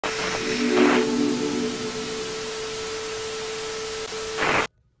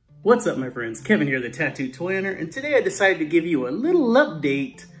What's up, my friends? Kevin here, the Tattoo Toy Hunter, and today I decided to give you a little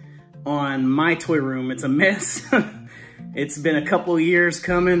update on my toy room. It's a mess. It's been a couple years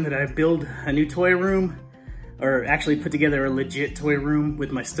coming that I've built a new toy room, or actually put together a legit toy room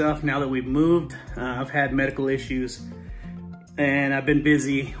with my stuff. Now that we've moved, I've had medical issues, and I've been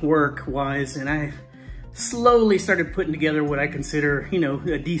busy work-wise, and I slowly started putting together what I consider,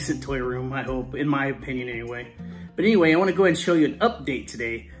 a decent toy room, I hope, in my opinion anyway. But anyway, I want to go ahead and show you an update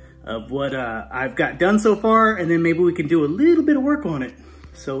today of what I've got done so far, and then maybe we can do a little bit of work on it.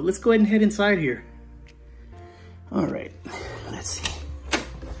 So let's go ahead and head inside here. All right, let's see.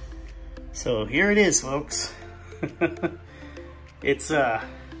 So here it is, folks. It's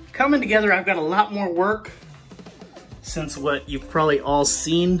coming together. I've got a lot more work since what you've probably all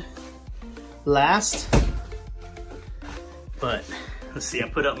seen last. But let's see, I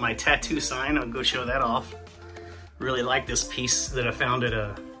put up my tattoo sign. I'll go show that off. Really like this piece that I found at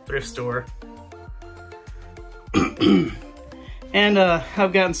a thrift store. And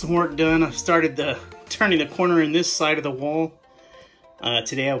I've gotten some work done. I've started turning the corner in this side of the wall.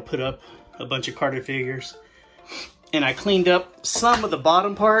 Today I'll put up a bunch of carded figures. And I cleaned up some of the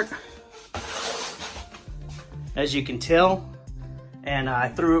bottom part, as you can tell. And I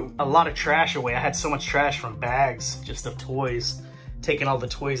threw a lot of trash away. I had so much trash from bags, just of toys, taking all the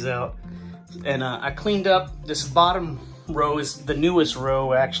toys out. And I cleaned up this bottom row, is the newest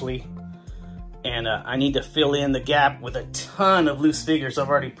row actually. And I need to fill in the gap with a ton of loose figures. I've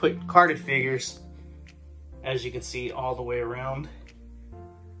already put carded figures, as you can see, all the way around.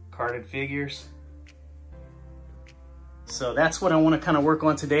 Carded figures. So that's what I want to kind of work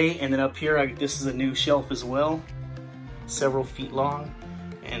on today. And then up here, this is a new shelf as well, several feet long.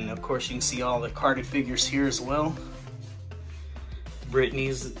 And of course you can see all the carded figures here as well.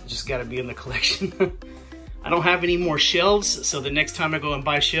 Brittany's just got to be in the collection. I don't have any more shelves, so the next time I go and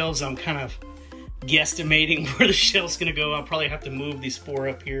buy shelves, I'm kind of guesstimating where the shelf's gonna go. I'll probably have to move these 4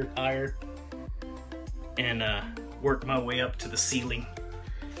 up here higher and work my way up to the ceiling.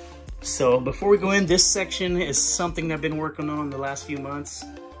 So before we go in, this section is something that I've been working on the last few months.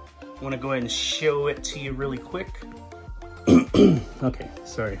 I want to go ahead and show it to you really quick. Okay,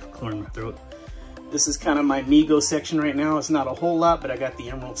 sorry, clearing my throat. This is kind of my Mego section right now. It's not a whole lot, but I got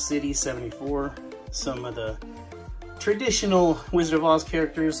the Emerald City 74, some of the traditional Wizard of Oz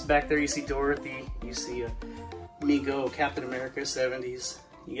characters. Back there you see Dorothy, you see Mego, Captain America 70s.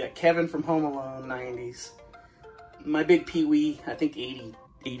 You got Kevin from Home Alone 90s. My big Pee-wee, I think 80,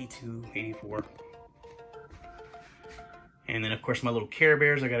 82, 84. And then of course my little Care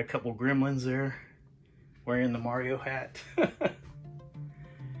Bears. I got a couple Gremlins there wearing the Mario hat.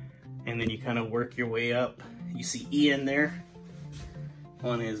 And then you kind of work your way up. You see Ian there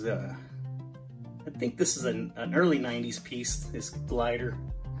on his, I think this is an early 90s piece, this glider.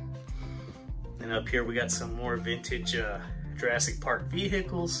 And up here we got some more vintage Jurassic Park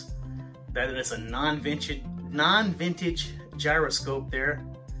vehicles. That is a non-vintage gyroscope there.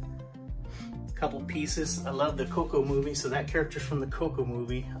 A couple pieces. I love the Coco movie, so that character's from the Coco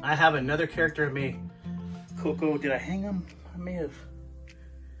movie. I have another character I made. Coco, did I hang him? I may have.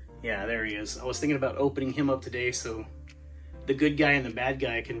 Yeah, there he is. I was thinking about opening him up today so the good guy and the bad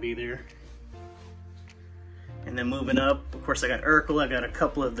guy can be there. And then moving up, of course I got Urkel, I got a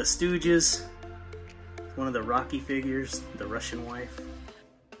couple of the Stooges. One of the Rocky figures, the Russian wife.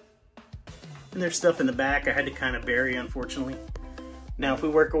 And there's stuff in the back I had to kind of bury, unfortunately. Now if we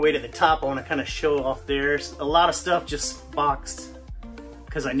work our way to the top, I want to kind of show off there. There's a lot of stuff just boxed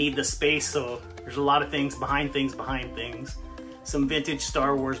because I need the space, so there's a lot of things behind things behind things. Some vintage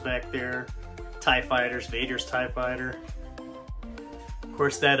Star Wars back there, TIE Fighters, Vader's TIE Fighter. Of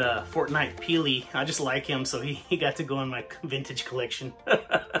course, that Fortnite Peely, I just like him, so he got to go in my vintage collection.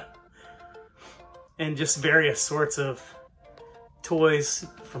 And just various sorts of toys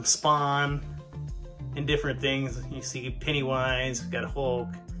from Spawn and different things. You see Pennywise, you've got Hulk,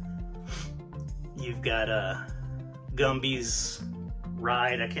 you've got Gumby's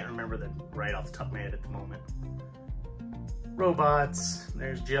ride. I can't remember the ride off the top of my head at the moment. Robots,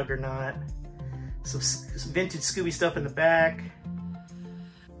 there's Juggernaut, some vintage Scooby stuff in the back.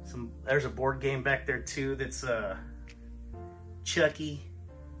 There's a board game back there too that's Chucky,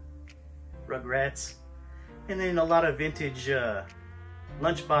 Rugrats, and then a lot of vintage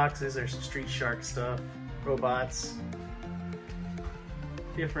lunch boxes. There's some Street Shark stuff, robots,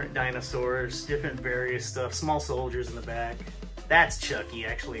 different dinosaurs, different various stuff, small soldiers in the back. That's Chucky,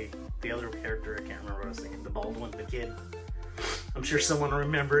 actually. The other character, I can't remember what I was thinking, the bald one, the kid. I'm sure someone will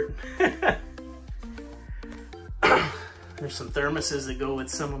remember it. There's some thermoses that go with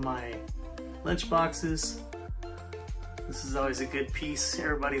some of my lunch boxes. This is always a good piece.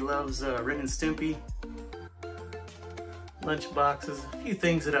 Everybody loves Ren and Stimpy. Lunch boxes, a few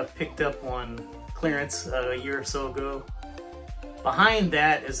things that I've picked up on clearance a year or so ago. Behind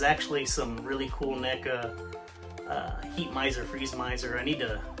that is actually some really cool NECA Heat Miser, Freeze Miser. I need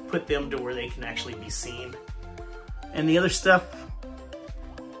to put them to where they can actually be seen. And the other stuff,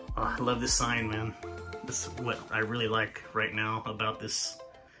 oh, I love this sign, man. This is what I really like right now about this,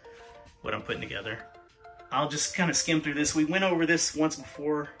 what I'm putting together. I'll just kind of skim through this. We went over this once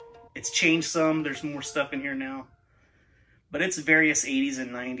before. It's changed some. There's more stuff in here now. But it's various 80s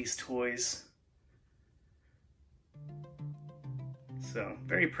and 90s toys. So,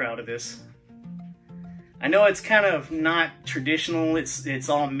 very proud of this. I know it's kind of not traditional. It's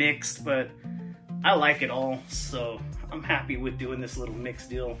all mixed, but I like it all. So, I'm happy with doing this little mixed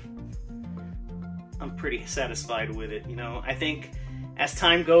deal. I'm pretty satisfied with it, you know. I think as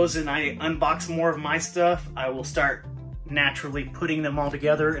time goes and I unbox more of my stuff, I will start naturally putting them all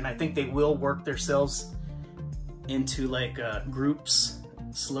together, and I think they will work themselves into like groups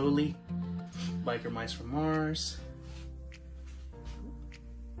slowly. Biker Mice from Mars.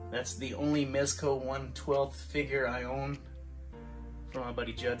 That's the only Mezco 1/12 figure I own from my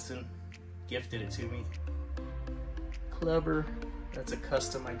buddy Judson. Gifted it to me. Clubber, that's a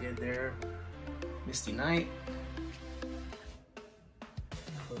custom I did there. Misty Knight.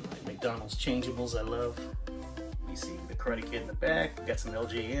 My McDonald's changeables I love. You see the Karate Kid in the back. Got some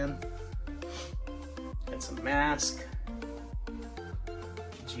LJN. Got some Mask.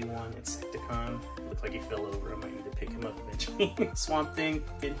 G1 Insecticon. Looks like he fell over. I might need to pick him up eventually. Swamp Thing,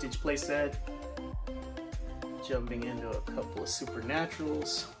 vintage playset. Jumping into a couple of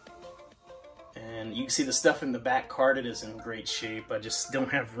Supernaturals. And you can see the stuff in the back carded is in great shape. I just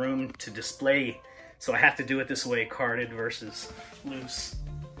don't have room to display, so I have to do it this way, carded versus loose.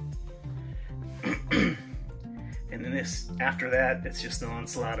 And then this, after that, it's just an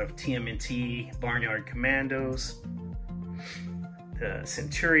onslaught of TMNT, Barnyard Commandos, the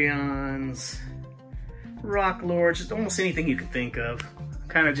Centurions, Rock Lords, just almost anything you could think of.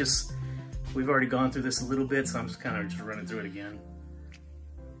 Kind of just, we've already gone through this a little bit, so I'm just kind of just running through it again.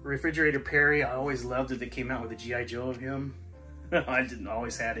 Refrigerator Perry, I always loved that they came out with a G.I. Joe of him. I didn't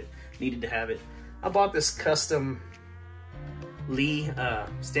always had it, needed to have it. I bought this custom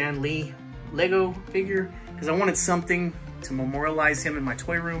Stan Lee Lego figure because I wanted something to memorialize him in my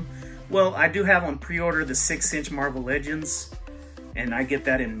toy room. Well, I do have on pre-order the 6-inch Marvel Legends, and I get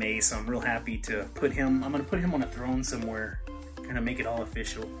that in May, so I'm real happy to put him, I'm gonna put him on a throne somewhere, kind of make it all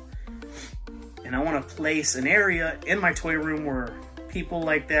official. And I want to place an area in my toy room where people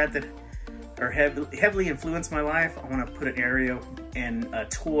like that are heavily influenced my life. I want to put an area and a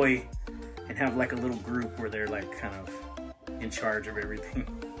toy and have like a little group where they're like kind of in charge of everything.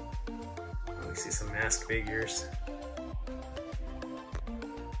 Let me see some Mask figures.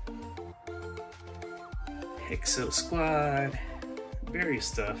 Exo Squad, various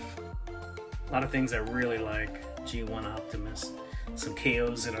stuff. A lot of things I really like. G1 Optimus, some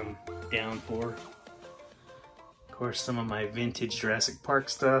KOs that I'm down for. Of course, some of my vintage Jurassic Park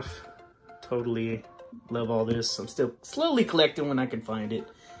stuff. Totally love all this. I'm still slowly collecting when I can find it.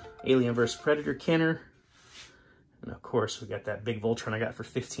 Alien vs. Predator Kenner. And of course, we got that big Voltron I got for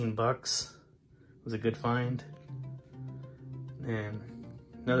 15 bucks. It was a good find. And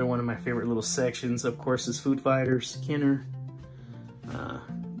another one of my favorite little sections, of course, is Food Fighters Kenner.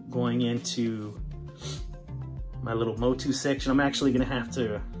 Going into my little Motu section, I'm actually gonna have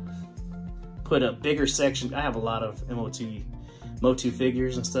to put a bigger section. I have a lot of Motu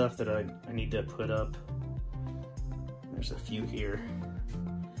figures and stuff that I need to put up. There's a few here.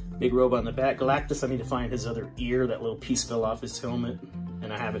 Big robot in the back. Galactus, I need to find his other ear. That little piece fell off his helmet,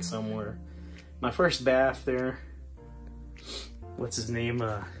 and I have it somewhere. My first bath there. What's his name?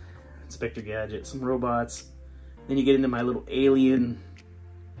 Inspector Gadget. Some robots. Then you get into my little Alien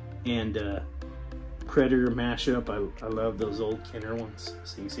and Predator mashup. I love those old Kenner ones.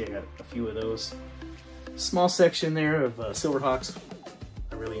 So you see I got a few of those. Small section there of Silverhawks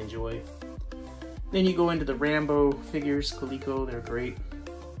I really enjoy. Then you go into the Rambo figures, Coleco, they're great.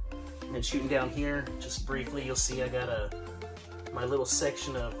 And then shooting down here, just briefly, you'll see I got my little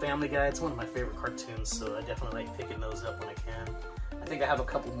section of Family Guy. It's one of my favorite cartoons, so I definitely like picking those up when I can. I think I have a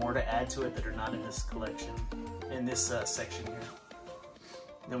couple more to add to it that are not in this collection, in this section here.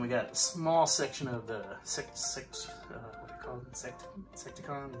 Then we got a small section of the what do you call them?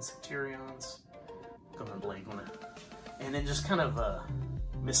 Insecticons and Centurions. Going blank on it. And then just kind of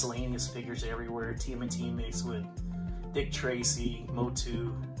miscellaneous figures everywhere. TMNT mixed with Dick Tracy,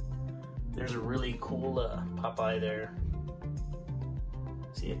 Motu. There's a really cool Popeye there.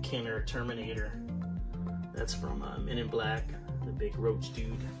 See a Kenner Terminator. That's from Men in Black, the big roach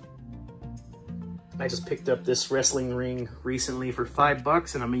dude. I just picked up this wrestling ring recently for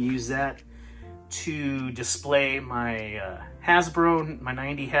 $5, and I'm gonna use that to display my Hasbro, my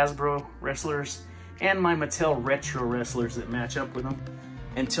 90 Hasbro wrestlers, and my Mattel retro wrestlers that match up with them,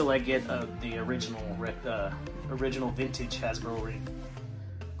 until I get the original vintage Hasbro ring.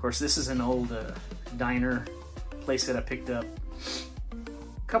 Of course, this is an old diner place that I picked up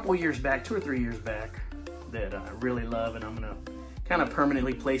a couple years back, 2 or 3 years back, that I really love, and I'm gonna kind of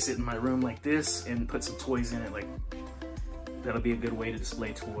permanently place it in my room like this and put some toys in it. Like, that'll be a good way to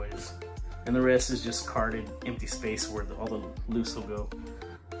display toys. And the rest is just carded empty space where all the loose will go.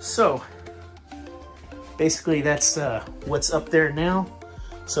 So basically that's what's up there now.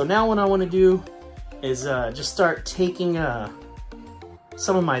 So now what I want to do is just start taking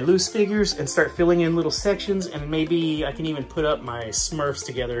some of my loose figures and start filling in little sections, and maybe I can even put up my Smurfs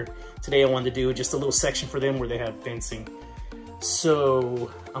together. Today I wanted to do just a little section for them where they have fencing.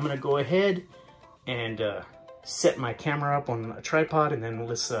 So I'm gonna go ahead and set my camera up on a tripod, and then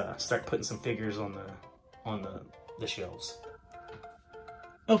let's start putting some figures on the shelves.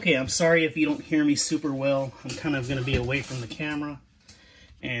 Okay, I'm sorry if you don't hear me super well. I'm kind of gonna be away from the camera,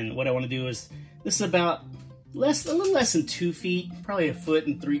 and what I want to do is, this is about a little less than 2 feet, probably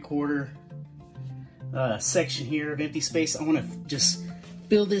 1.75 feet section here of empty space. I want to just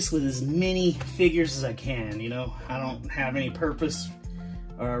fill this with as many figures as I can. You know, I don't have any purpose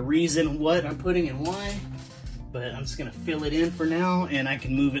or reason what I'm putting and why, but I'm just gonna fill it in for now, and I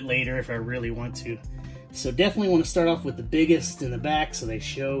can move it later if I really want to. So definitely want to start off with the biggest in the back so they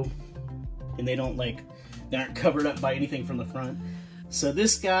show and they aren't covered up by anything from the front. So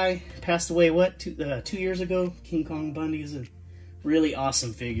this guy passed away, what, 2 years ago? King Kong Bundy is a really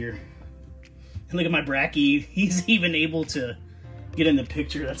awesome figure. And look at my Bracky, he's even able to get in the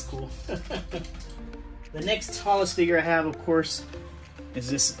picture. That's cool. The next tallest figure I have, of course, is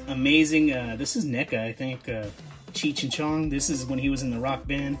this amazing, this is NECA, I think, Cheech and Chong. This is when he was in the rock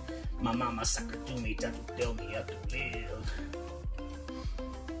band. My mama sucker to me, to tell me how to live.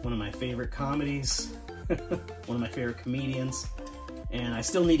 One of my favorite comedies. One of my favorite comedians. And I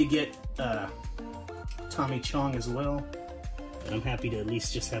still need to get Tommy Chong as well. But I'm happy to at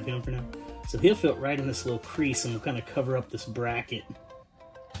least just have him for now. So he'll fit right in this little crease, and we'll kind of cover up this bracket.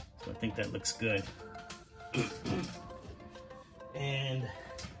 So I think that looks good. And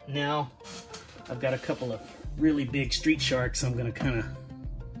now I've got a couple of really big Street Sharks I'm gonna kind of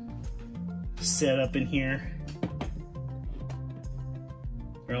set up in here.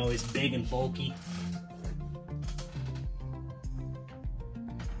 They're always big and bulky.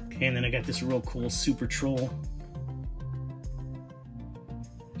 Okay, and then I got this real cool Super Troll.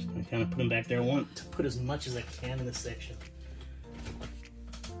 Just gonna kind of put them back there. I want to put as much as I can in this section.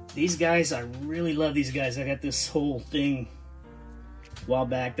 These guys, I really love these guys. I got this whole thing a while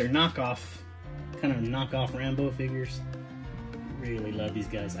back. They're knockoff, kind of knockoff Rambo figures. Really love these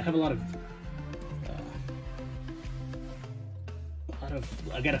guys. I have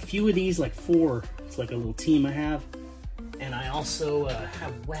I got a few of these, like 4. It's like a little team I have. And I also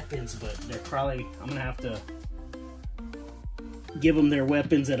have weapons, but they're probably, I'm gonna have to give them their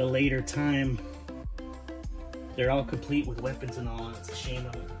weapons at a later time. They're all complete with weapons and all, and it's a shame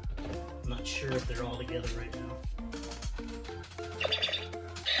I'm not sure if they're all together right now.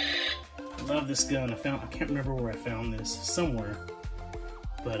 I love this gun. I can't remember where I found this, somewhere.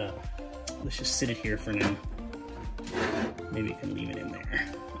 But let's just sit it here for now. Maybe I can leave it in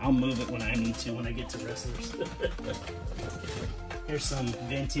there. I'll move it when I need to, when I get to wrestlers. Here's some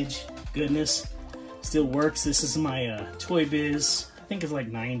vintage goodness. Still works. This is my Toy Biz. I think it's like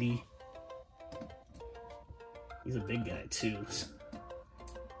 90. He's a big guy too. Let's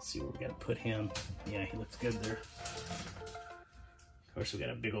see where we gotta put him. Yeah, he looks good there. Of course, we got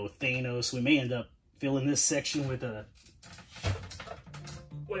a big old Thanos. We may end up filling this section with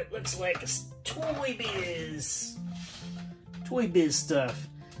what it looks like is Toy Biz. Toy Biz stuff.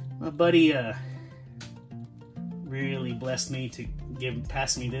 My buddy really blessed me to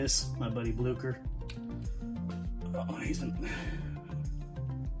pass me this. My buddy Blucher. Oh, he's a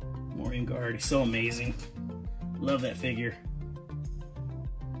Morian Guard. He's so amazing. Love that figure.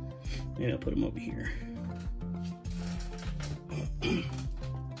 Yeah, I'll put him over here.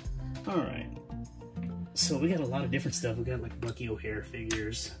 Alright. So we got a lot of different stuff. We got like Bucky O'Hare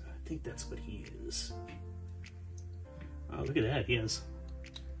figures. I think that's what he is. Oh, look at that. He has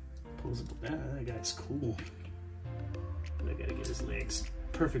posable. That guy's cool. But I gotta get his legs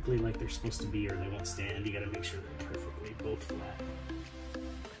perfectly like they're supposed to be, or they won't stand. You gotta make sure they're perfectly both flat.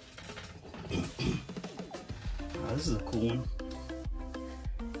 Oh, this is a cool one.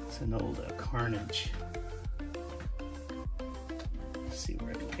 It's an old Carnage. see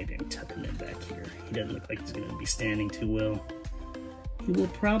where I can tuck him in back here. He doesn't look like he's going to be standing too well. He will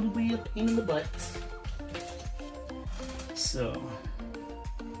probably be a pain in the butt. So,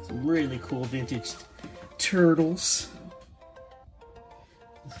 some really cool vintage turtles.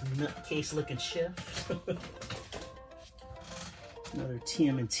 This nutcase looking chef. Another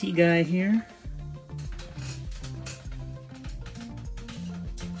TMNT guy here.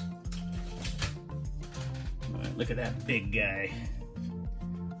 Alright, look at that big guy.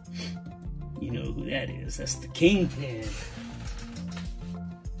 You know who that is. That's the Kingpin.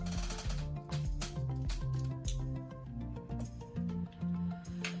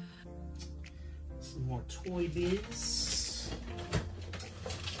 Some more Toy Biz.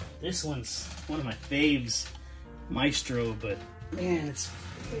 This one's one of my faves, Maestro, but man, it's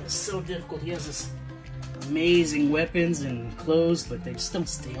so difficult. He has this amazing weapons and clothes, but they just don't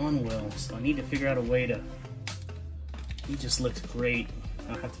stay on well. So I need to figure out a way to. He just looks great.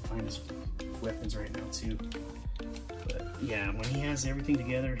 I'll have to find his weapons right now too. But yeah, when he has everything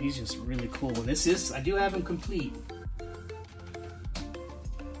together, he's just really cool. And this is, I do have him complete.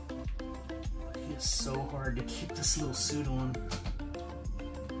 He is so hard to keep this little suit on.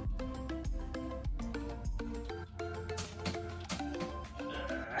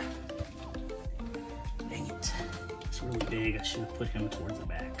 Really big. I should have put him towards the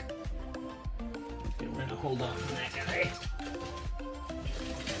back. Okay, we're gonna hold off on that guy.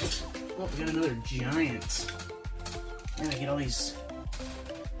 Oh, we got another giant. Yeah, I get all these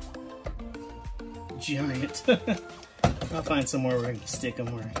giant. I'll find somewhere where I can stick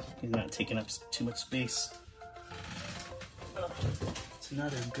him where he's not taking up too much space. Oh, it's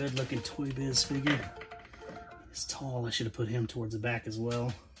another good looking Toy Biz figure. He's tall. I should have put him towards the back as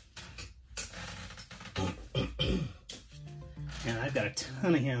well. And I've got a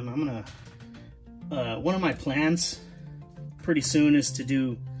ton of him. I'm gonna, one of my plans pretty soon is to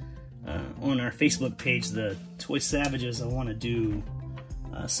do, on our Facebook page, the Toy Savages, I want to do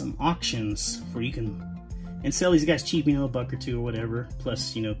some auctions where you can, and sell these guys cheap, you know, $1 or $2 or whatever,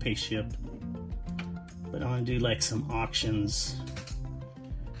 plus, you know, pay ship. But I want to do like some auctions,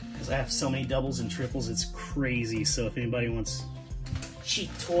 because I have so many doubles and triples, it's crazy. So if anybody wants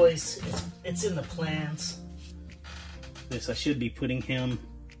cheap toys, it's in the plans. This, I should be putting him,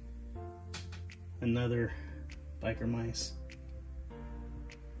 another Biker Mice.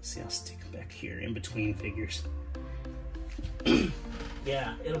 Let's see, I'll stick him back here in between figures.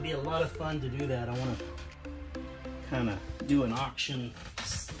 Yeah, it'll be a lot of fun to do that. I want to kind of do an auction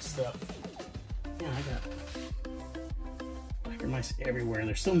stuff. Yeah, I got Biker Mice everywhere, and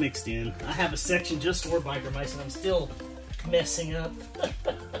they're so mixed in. I have a section just for Biker Mice, and I'm still messing up.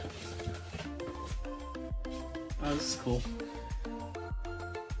 Oh, this is cool.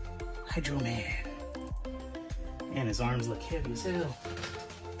 Hydro Man. And his arms look heavy as hell.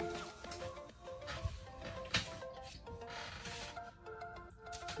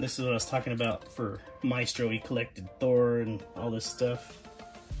 This is what I was talking about for Maestro. He collected Thor and all this stuff.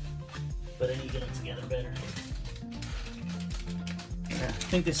 But then you get them together better. I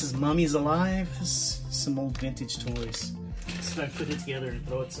think this is Mummies Alive. This is some old vintage toys. So I put it together and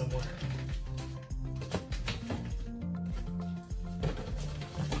throw it somewhere.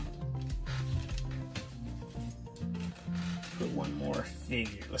 One more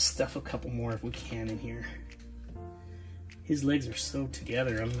figure. Let's stuff a couple more if we can in here. His legs are so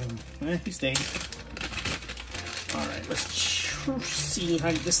together. He's staying. Alright, let's see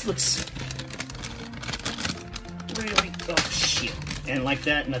how this looks. Really? Oh, shit. And like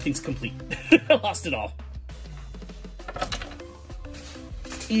that, nothing's complete. I lost it all.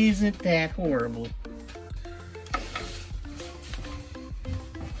 Isn't that horrible?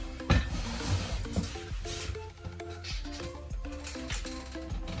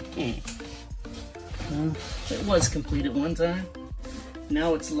 Well, it was complete at one time.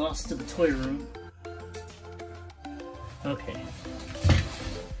 Now it's lost to the toy room. Okay.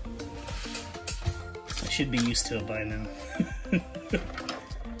 I should be used to it by now.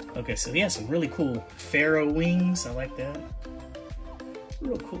 Okay, so he has some really cool Pharaoh wings. I like that.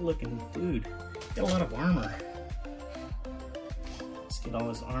 Real cool looking dude. Got a lot of armor. Let's get all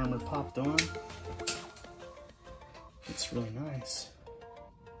his armor popped on. It's really nice.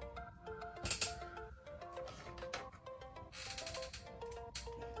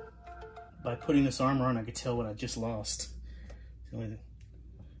 By putting this armor on, I could tell what I just lost. He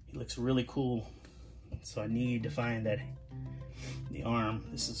looks really cool. So I need to find the arm.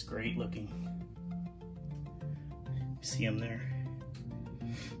 This is great looking. See him there?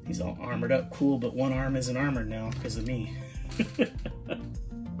 He's all armored up, cool, but one arm isn't armored now because of me.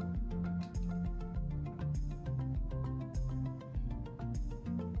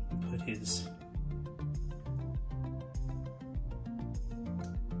 put his.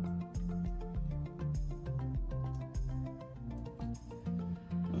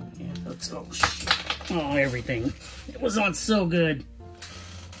 Oh, yeah, that's, oh shit. Oh, everything. It was on so good.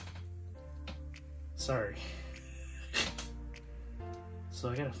 Sorry. So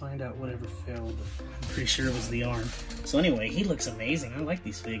I gotta find out whatever fell, but I'm pretty sure it was the arm. So anyway, he looks amazing. I like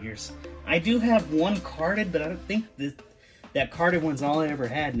these figures. I do have one carded, but I don't think that carded one's all I ever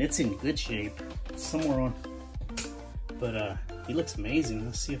had, and it's in good shape. It's somewhere on. But he looks amazing.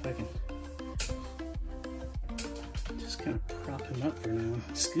 Let's see if I can just kind of prop him up for now.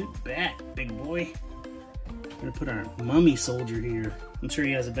 Scoot back, big boy. We're gonna put our Mummy Soldier here. I'm sure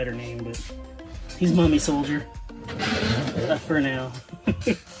he has a better name, but he's Mummy Soldier. For now.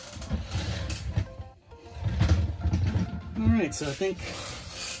 Alright, so I think,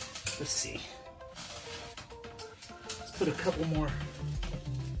 let's see. Let's put a couple more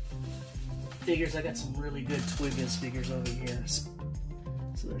figures. I got some really good Twiggers figures over here.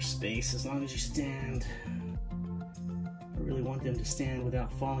 So there's space as long as you stand. I really want them to stand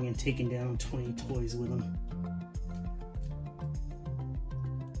without falling and taking down 20 toys with them.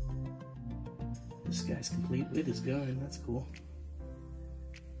 This guy's complete with his gun. That's cool.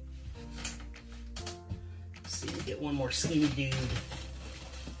 Let's see, we get one more skinny dude.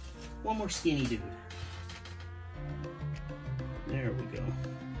 One more skinny dude. There we go.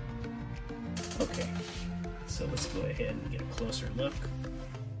 Okay, so let's go ahead and get a closer look.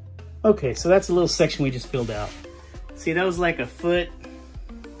 Okay, so that's a little section we just filled out. See, that was like a foot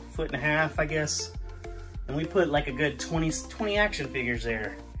and a half, I guess. And we put like a good 20 action figures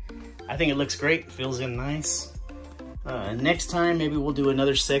there. I think it looks great, it fills in nice. Next time, maybe we'll do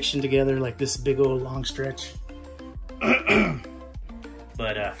another section together, like this big old long stretch.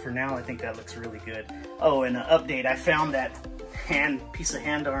 But for now, I think that looks really good. Oh, and an update, I found that piece of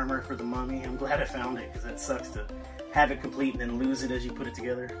hand armor for the mummy. I'm glad I found it, because that sucks to have it complete and then lose it as you put it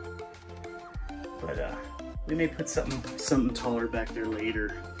together. But we may put something taller back there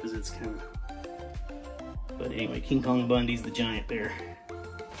later, because it's kind of... But anyway, King Kong Bundy's the giant bear.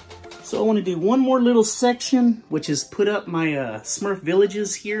 So I want to do one more little section, which is put up my Smurf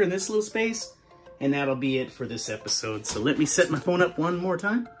villages here in this little space, and that'll be it for this episode. So let me set my phone up one more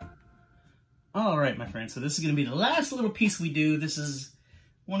time. All right, my friends, so this is going to be the last little piece we do. This is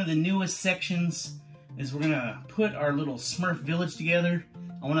one of the newest sections, is we're going to put our little Smurf village together.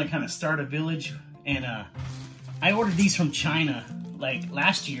 I want to kind of start a village, and I ordered these from China, like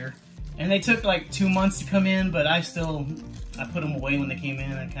last year, and they took like 2 months to come in, but I put them away when they came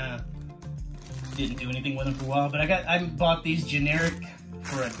in and kind of didn't do anything with them for a while. But I bought these generic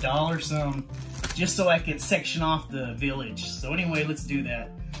for $1 some, just so I could section off the village. So anyway, let's do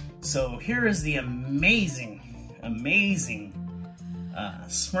that. So here is the amazing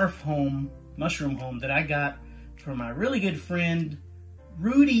Smurf home, mushroom home that I got from my really good friend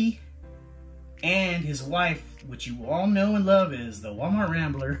Rudy and his wife, which you all know and love is the Walmart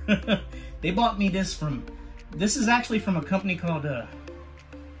Rambler. They bought me this from, this is actually from a company called,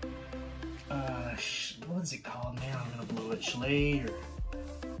 what is it called now? I'm gonna blow it. Schley, or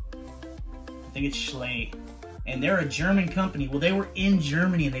I think it's Schley. And they're a German company. Well, they were in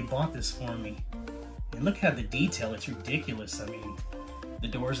Germany and they bought this for me. And look how the detail, it's ridiculous. I mean, the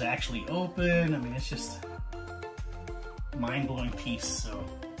doors actually open. I mean, it's just mind-blowing piece. So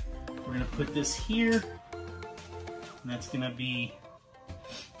we're gonna put this here. And that's gonna be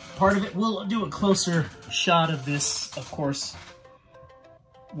part of it. We'll do a closer shot of this, of course,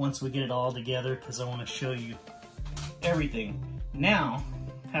 once we get it all together, because I want to show you everything. Now,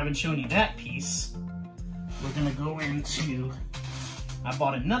 having shown you that piece, we're gonna go into, I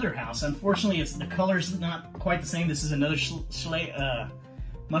bought another house. Unfortunately, the color's not quite the same. This is another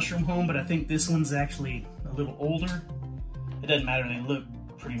mushroom home, but I think this one's actually a little older. It doesn't matter, they look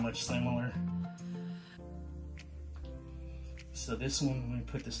pretty much similar. So this one, let me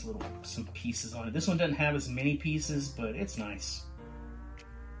put some pieces on it. This one doesn't have as many pieces, but it's nice.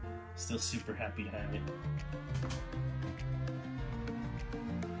 Still super happy to have it.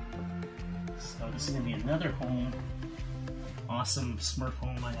 So this is gonna be another home. Awesome Smurf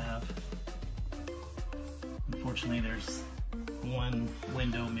home I have. Unfortunately, there's one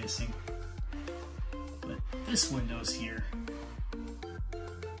window missing, but this window's here. So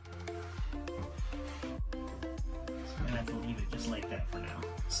I'm gonna have to leave it just like that for now.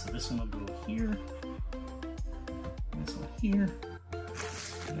 So this one will go here, this one here,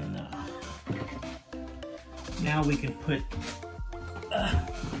 and then now we can put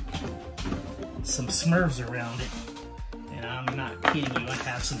some Smurfs around it. And I'm not kidding you, I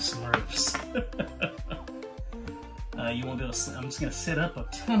have some Smurfs. You won't be able to, I'm just gonna set up a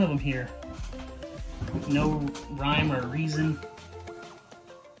ton of them here. No rhyme or reason.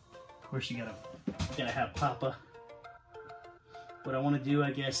 Of course you gotta have Papa. What I want to do,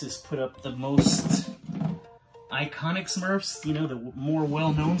 I guess, is put up the most iconic Smurfs, you know, the more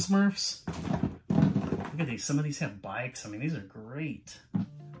well-known Smurfs. Look at these, some of these have bikes. I mean, these are great.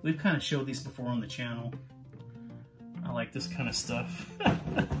 We've kind of showed these before on the channel. I like this kind of stuff.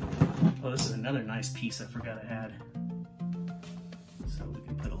 Oh, this is another nice piece I forgot I had. So we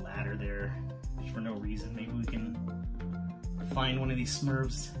can put a ladder there for no reason. Maybe we can find one of these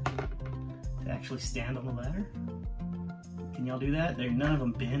Smurfs to actually stand on the ladder. Can y'all do that? None of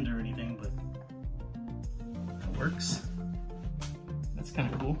them bend or anything, but that works. That's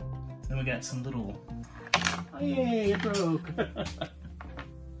kind of cool. Then we got some little, oh yay, it broke. I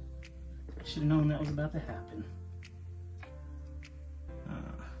should have known that was about to happen.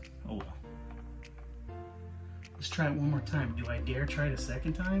 Oh well. Let's try it one more time. Do I dare try it a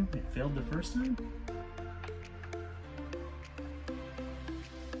second time? It failed the first time?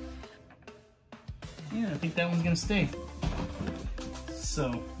 Yeah, I think that one's gonna stay.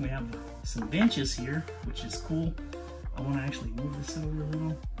 So we have some benches here, which is cool. I want to actually move this over a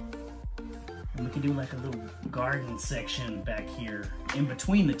little. And we can do like a little garden section back here in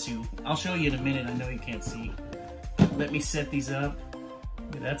between the two. I'll show you in a minute. I know you can't see. Let me set these up.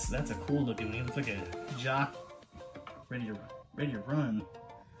 Yeah, that's a cool looking one. It looks like a jock ready to run.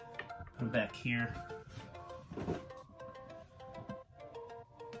 Put them back here.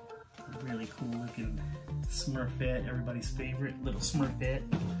 Really cool looking Smurfette, everybody's favorite little Smurfette.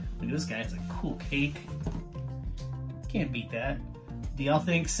 Look at this guy, has a cool cake. Can't beat that. Do y'all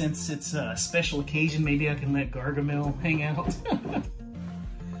think since it's a special occasion, maybe I can let Gargamel hang out?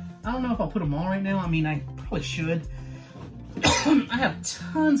 I don't know if I'll put them all right now. I mean, I probably should. I have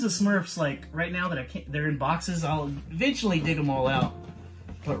tons of Smurfs like right now that I can't, they're in boxes. I'll eventually dig them all out.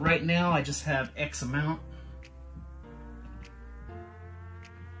 But right now I just have X amount.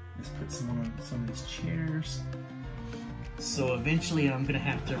 Let's put someone on some of these chairs. So eventually I'm gonna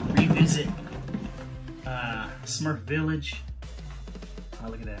have to revisit Smurf Village. Oh,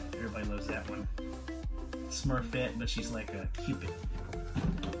 look at that, everybody loves that one. Smurfette, but she's like a Cupid.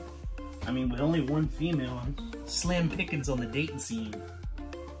 I mean, with only one female, I'm slim pickings on the dating scene.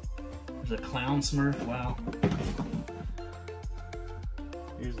 There's a clown Smurf, wow.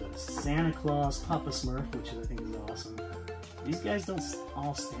 There's a Santa Claus Papa Smurf, which I think is awesome. These guys don't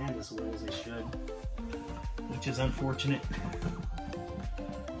all stand as well as they should, which is unfortunate.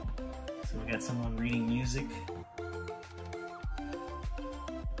 So we got someone reading music.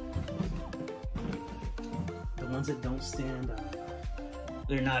 The ones that don't stand,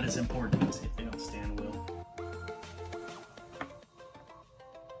 they're not as important if they don't stand well.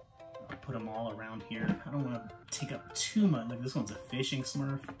 I'll put them all around here. I don't want to take up too much. Look, this one's a fishing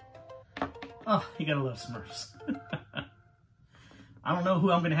Smurf. Oh, you gotta love Smurfs. I don't know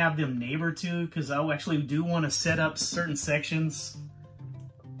who I'm going to have them neighbor to, because I actually do want to set up certain sections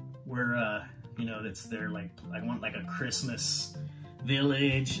where, you know, that's their, like, I want like a Christmas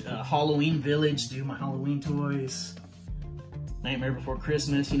village, Halloween village, do my Halloween toys, Nightmare Before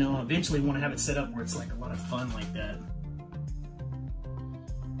Christmas, you know, eventually want to have it set up where it's like a lot of fun like that.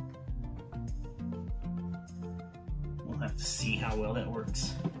 We'll have to see how well that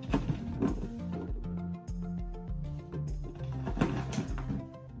works.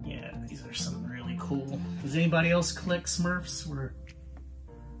 Some really cool. Does anybody else collect Smurfs? Or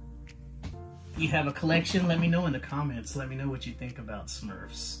you have a collection? Let me know in the comments. Let me know what you think about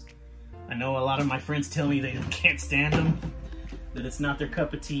Smurfs. I know a lot of my friends tell me they can't stand them, that it's not their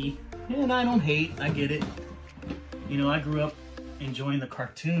cup of tea, and I don't hate. I get it. You know, I grew up enjoying the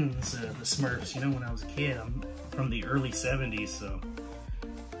cartoons, the Smurfs. You know, when I was a kid, I'm from the early '70s, so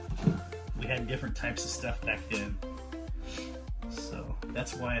we had different types of stuff back then. So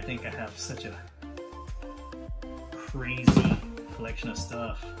that's why I think I have such a crazy collection of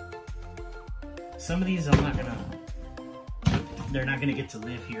stuff. Some of these they're not gonna get to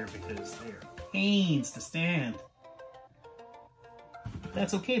live here because they're pains to stand.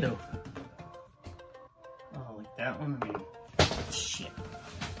 That's okay though. Oh, like that one, I mean, shit.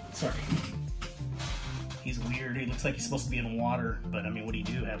 Sorry. He's weird. He looks like he's supposed to be in water, but I mean, what do you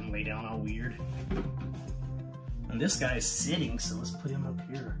do? Have him lay down all weird? And this guy is sitting, so let's put him up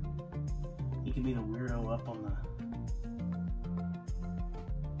here. He can be the weirdo up on the...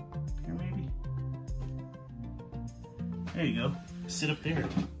 Here, maybe? There you go. Sit up there.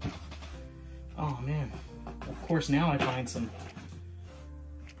 Oh, man. Of course, now I find some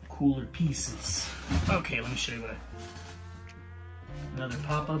cooler pieces. Okay, let me show you what another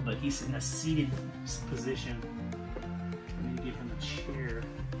Papa, but he's in a seated position. get him a chair.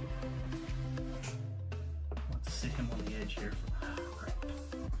 Let's sit him on the edge here. Crap.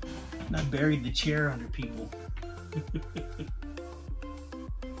 And I buried the chair under people. Okay,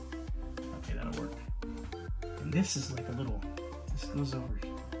 that'll work. And this is like a little, this goes over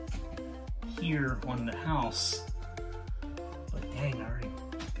here on the house. But dang, I already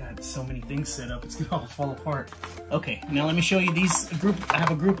got so many things set up, it's gonna all fall apart. Okay, now let me show you these I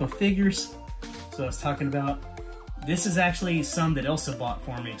have a group of figures. So I was talking about, this is actually some that Elsa bought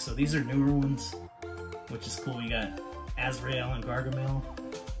for me. So these are newer ones, which is cool. We got Azrael and Gargamel.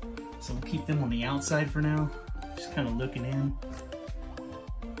 So we'll keep them on the outside for now. Just kind of looking in.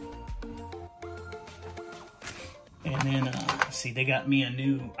 And then, see, they got me a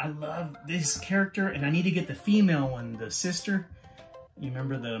new, I love this character, and I need to get the female one, the sister. You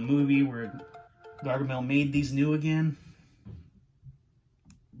remember the movie where Gargamel made these new again?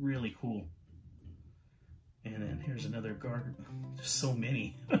 Really cool. And then here's another Gargamel. There's so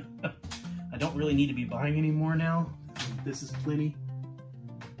many. I don't really need to be buying any more now. This is plenty.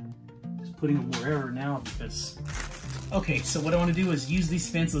 Just putting them wherever now because... Okay, so what I want to do is use these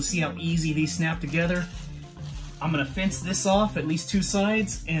fences. Let's see how easy these snap together. I'm going to fence this off, at least 2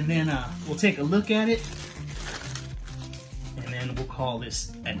 sides, and then we'll take a look at it. And then we'll call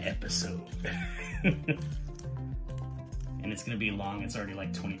this an episode. And it's going to be long. It's already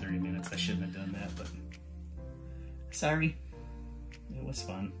like 20-30 minutes. I shouldn't have done that, but sorry. It was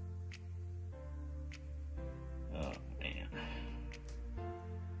fun. Oh, man.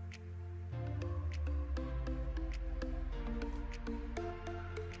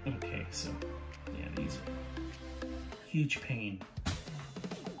 Okay, so, yeah, these are huge pain.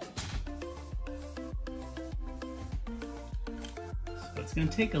 So it's gonna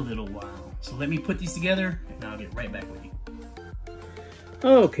take a little while. So let me put these together and I'll get right back with you.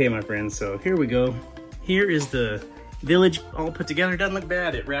 Okay, my friends, so here we go. Here is the village all put together. It doesn't look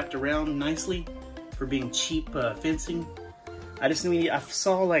bad. It wrapped around nicely for being cheap fencing. I just knew I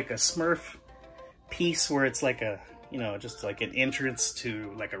saw like a Smurf piece where it's like a, you know, just like an entrance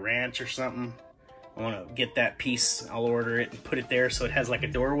to like a ranch or something. I want to get that piece. I'll order it and put it there so it has like a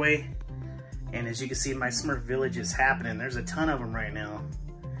doorway. And as you can see, my Smurf village is happening. There's a ton of them right now.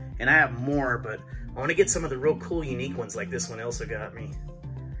 And I have more, but I want to get some of the real cool, unique ones like this one Elsa got me.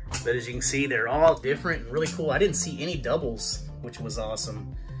 But as you can see, they're all different and really cool. I didn't see any doubles, which was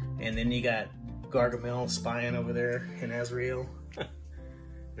awesome. And then you got Gargamel spying over there and Azrael. And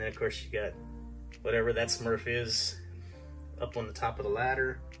then of course you got whatever that Smurf is up on the top of the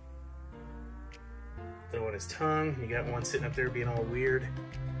ladder. Throwing his tongue. You got one sitting up there being all weird.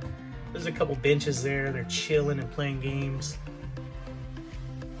 There's a couple benches there. They're chilling and playing games.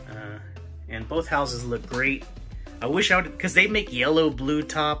 And both houses look great. I wish I would, because they make yellow, blue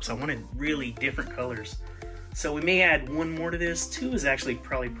tops. I wanted really different colors. So we may add one more to this. 2 is actually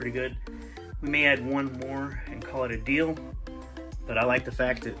probably pretty good. We may add one more and call it a deal. But I like the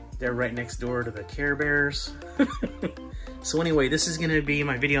fact that they're right next door to the Care Bears. So anyway, this is gonna be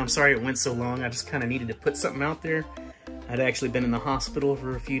my video. I'm sorry it went so long. I just kind of needed to put something out there. I'd actually been in the hospital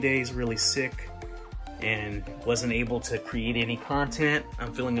for a few days, really sick, and wasn't able to create any content.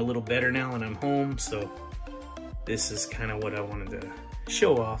 I'm feeling a little better now and I'm home, so this is kind of what I wanted to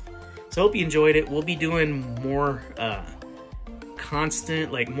show off. So I hope you enjoyed it. We'll be doing more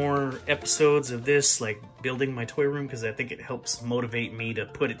constant, like more episodes of this, like building my toy room, because I think it helps motivate me to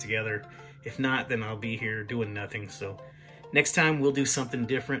put it together. If not, then I'll be here doing nothing. So next time we'll do something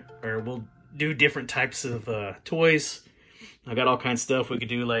different, or we'll do different types of toys. I got all kinds of stuff we could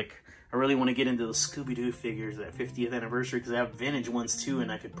do. Like, I really want to get into the Scooby-Doo figures, that 50th anniversary, because I have vintage ones too,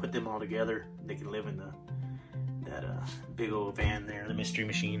 and I could put them all together. They can live in that big old van there, the Mystery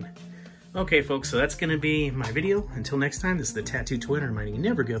Machine. Okay, folks, so that's going to be my video. Until next time, this is the Tattoo Twin reminding you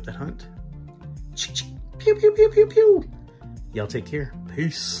never give up that hunt. Pew, pew, pew, pew, pew. Y'all take care.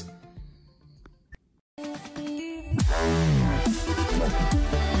 Peace.